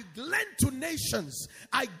 I lend to nations.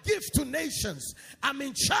 I give to nations. I'm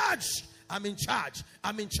in charge I'm in charge.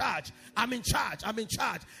 I'm in charge. I'm in charge. I'm in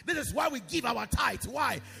charge. This is why we give our tithe.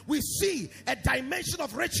 Why? We see a dimension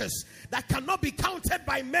of riches that cannot be counted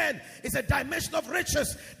by men. It's a dimension of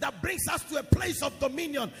riches that brings us to a place of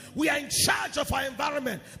dominion. We are in charge of our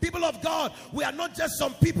environment. People of God, we are not just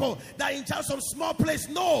some people that are in charge of some small place.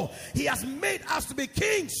 No, He has made us to be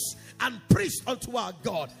kings and priests unto our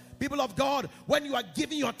God. People of God, when you are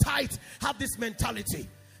giving your tithe, have this mentality.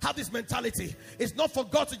 Have this mentality. It's not for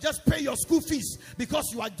God to just pay your school fees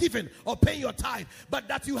because you are giving or paying your tithe, but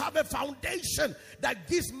that you have a foundation that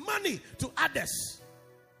gives money to others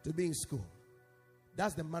to be in school.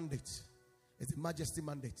 That's the mandate. It's the majesty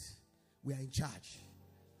mandate. We are in charge.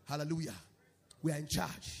 Hallelujah. We are in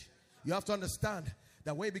charge. You have to understand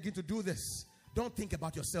that when you begin to do this, don't think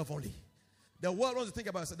about yourself only. The world wants to think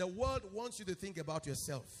about itself. The world wants you to think about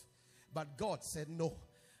yourself. But God said, no,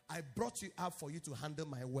 I brought you up for you to handle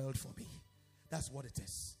my world for me. That's what it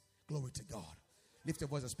is. Glory to God. Lift your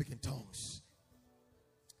voice and speak in tongues.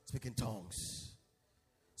 Speak in tongues.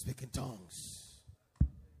 Speak in tongues.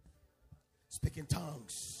 Speak in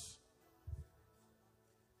tongues.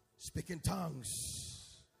 Speak in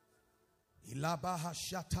tongues. Ilabaha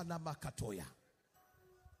shatana makatoya.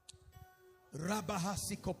 Rabaha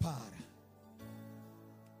sikopara.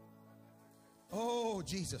 Oh,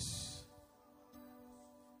 Jesus.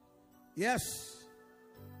 Yes.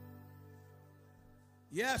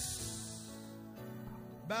 Yes.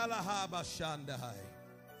 Balahaba shandahai.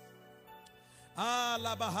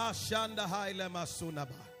 Alabaha shandahai lemasunaba.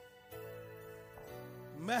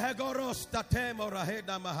 Mehegoros tatemo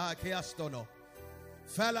raheda maha kiastono.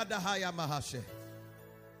 Faladahaya mahashe.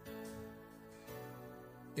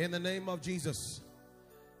 In the name of Jesus.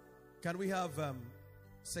 Can we have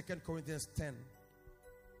 2 Corinthians 10?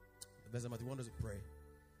 Verse number 3. Want us to pray.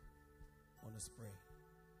 Want us to pray.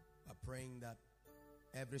 By praying that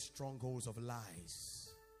every strongholds of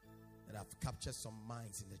lies that have captured some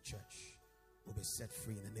minds in the church will be set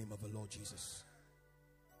free in the name of the Lord Jesus.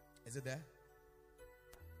 Is it there?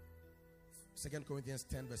 2 Corinthians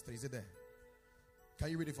 10 verse 3. Is it there? Can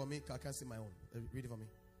you read it for me? I can't see my own. Read it for me.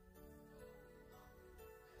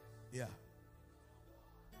 Yeah.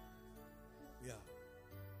 Yeah.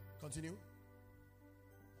 Continue.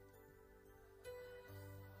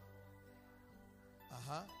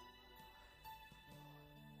 Uh-huh.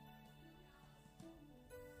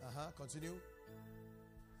 Uh-huh. Continue.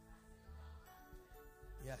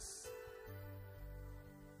 Yes.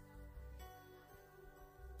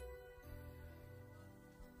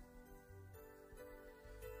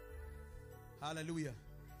 Hallelujah.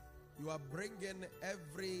 You are bringing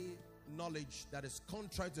every knowledge that is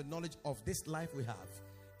contrary to the knowledge of this life we have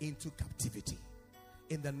into captivity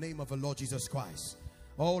in the name of the Lord Jesus Christ.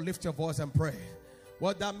 Oh, lift your voice and pray.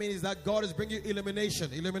 What that means is that God is bringing illumination.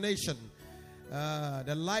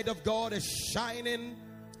 The light of God is shining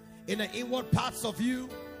in the inward parts of you,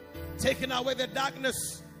 taking away the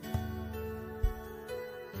darkness.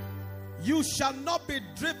 You shall not be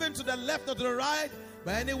driven to the left or to the right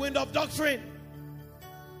by any wind of doctrine,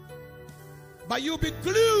 but you'll be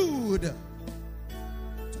glued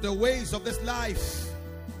to the ways of this life.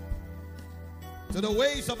 To the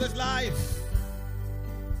ways of this life.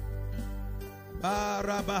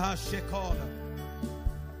 Rabaha Shekona.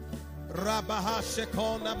 Rabaha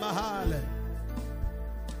Shekona Mahale.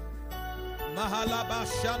 Mahalaba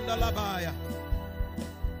Shandalabaya.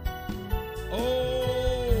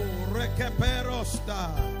 Oh,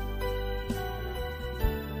 Rekeperosta.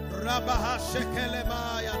 Rabaha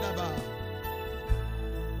Shekelemaya Daba.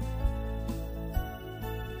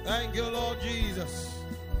 Thank you, Lord Jesus.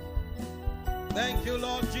 Thank you,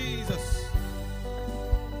 Lord Jesus.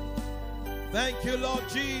 Thank you, Lord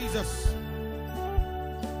Jesus.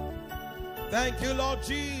 Thank you, Lord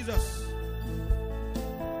Jesus.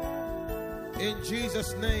 In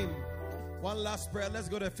Jesus' name. One last prayer. Let's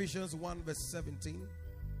go to Ephesians 1 verse 17,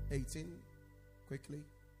 18. Quickly.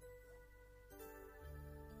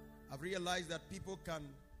 I've realized that people can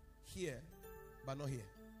hear but not hear.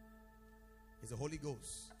 It's the Holy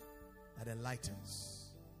Ghost that enlightens.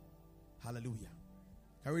 Hallelujah.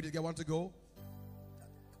 Can we just get one to go?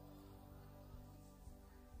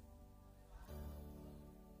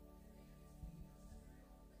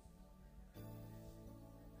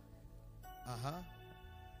 Uh-huh.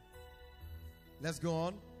 Let's go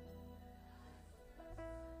on.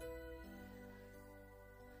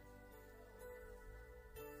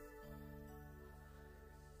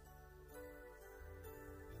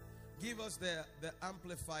 Give us the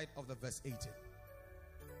amplified of the verse 18.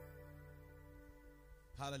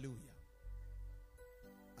 Hallelujah.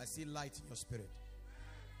 I see light in your spirit.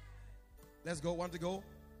 Let's go. Want to go?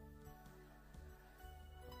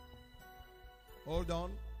 Hold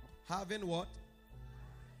on. Having what?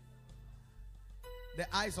 The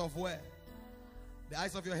eyes of where? The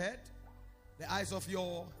eyes of your head? The eyes of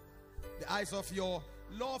your...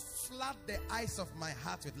 Lord, flood the eyes of my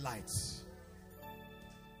heart with lights.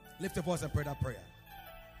 Lift your voice and pray that prayer.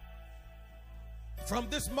 From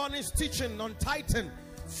this morning's teaching on Titan,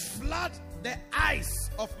 flood the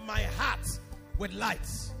eyes of my heart with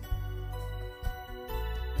lights.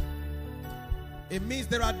 It means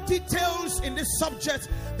there are details in this subject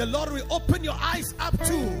the Lord will open your eyes up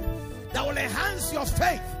to that will enhance your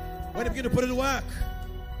faith when you begin to put it to work.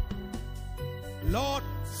 Lord,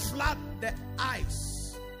 flood the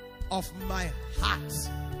eyes of my heart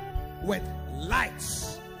with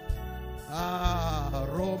lights.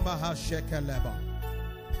 Roma ha shekeleba.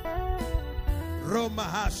 Roma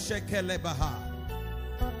ha shekelebaha.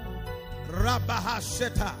 Rabaha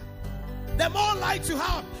sheta. The more light you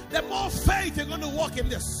have, the more faith you're going to walk in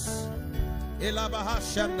this. Ilabaha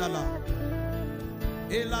shandala.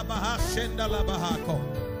 Ilabaha shandala bahako.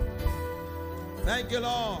 Thank you,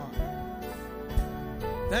 Lord.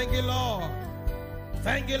 Thank you, Lord.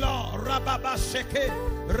 Thank you, Lord. Rababa sheke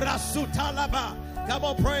rasutalaba. Come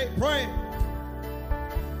on, pray, pray.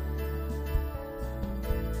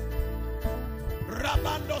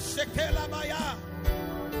 Rabando shekela maya.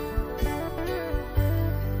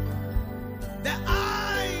 The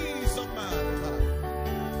eyes of my heart.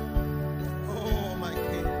 Oh, my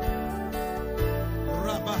King.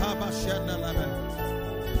 Rabahaba shenalaba.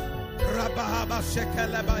 Rabahaba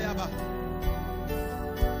shekelabayaba.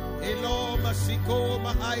 Elo masiko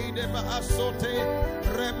maaide maasote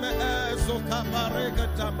remeezo kamarega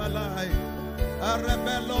tamalai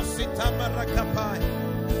arebelo sitamarakapai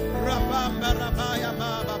rabamba rabaya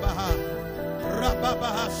babaha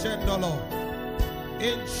rababaha shendolo.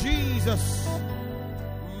 In Jesus'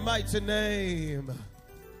 mighty name.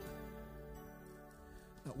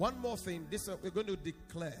 Now, one more thing. This we're going to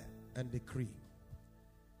declare and decree.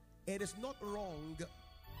 It is not wrong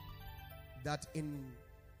that in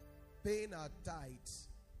paying our tithes,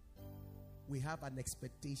 we have an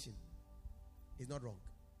expectation. It's not wrong.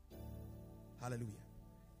 Hallelujah.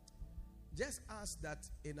 Just as that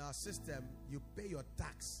in our system, you pay your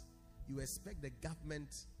tax, you expect the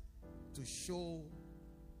government to show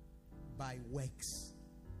by works.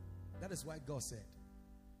 That is why God said,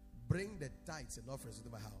 bring the tithes and offerings into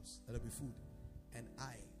my house, there will be food, and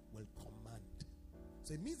I will command.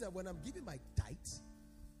 So it means that when I'm giving my tithes,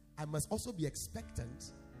 I must also be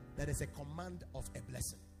expectant that is a command of a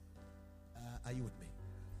blessing. Are you with me?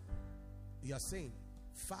 You are saying,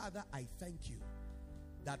 Father, I thank you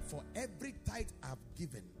that for every tithe I've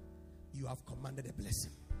given, you have commanded a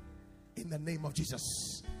blessing. In the name of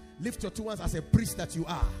Jesus. Lift your two hands as a priest that you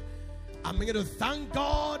are. I'm going to thank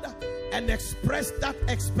God and express that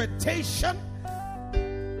expectation.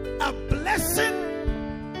 A blessing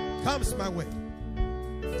comes my way.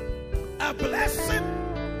 A blessing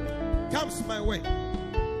comes my way.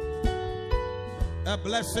 A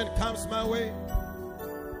blessing comes my way.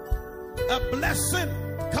 A blessing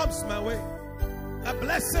comes my way. A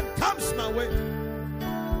blessing comes my way.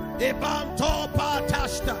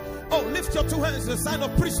 Oh, lift your two hands, the sign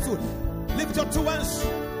of priesthood. Lift your two hands.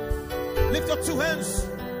 Lift your two hands.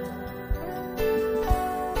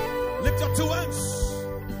 Lift your two hands.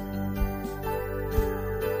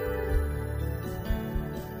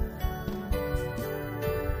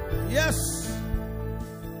 Yes.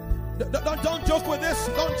 Don't joke with this.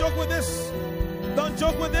 Don't joke with this. Don't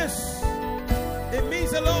joke with this. It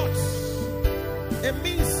means a lot. It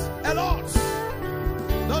means a lot.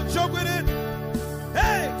 Don't joke with it.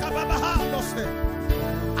 Hey,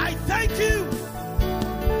 I thank you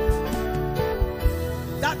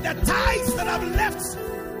that the tithes that have left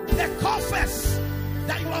the coffers,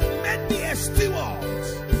 that you have made me a steward,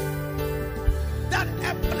 that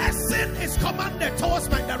a blessing is commanded towards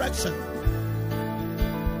my direction.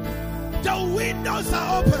 The windows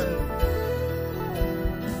are open.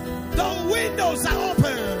 The windows are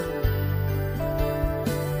open.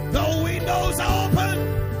 The windows are open.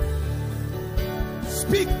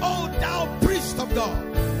 Speak, O thou priest of God.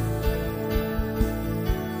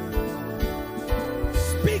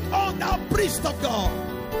 Speak, O thou priest of God.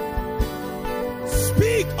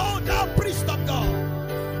 Speak, O thou priest of God.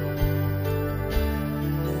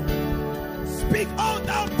 Speak, O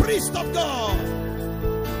thou priest of God.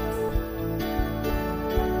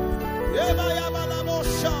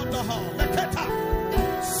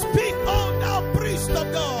 Speak, O thou priest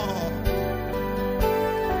of God.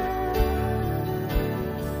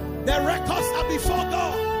 The records are before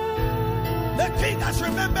God. The King has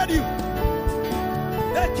remembered you.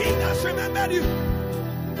 The King has remembered you.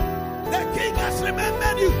 The King has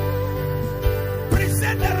remembered you.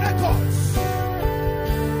 Present the records.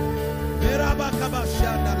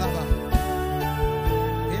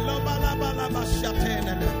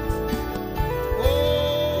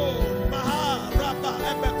 Oh, Maha Rabba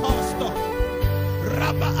Ebekosto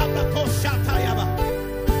Rabba Abakoshatayaba.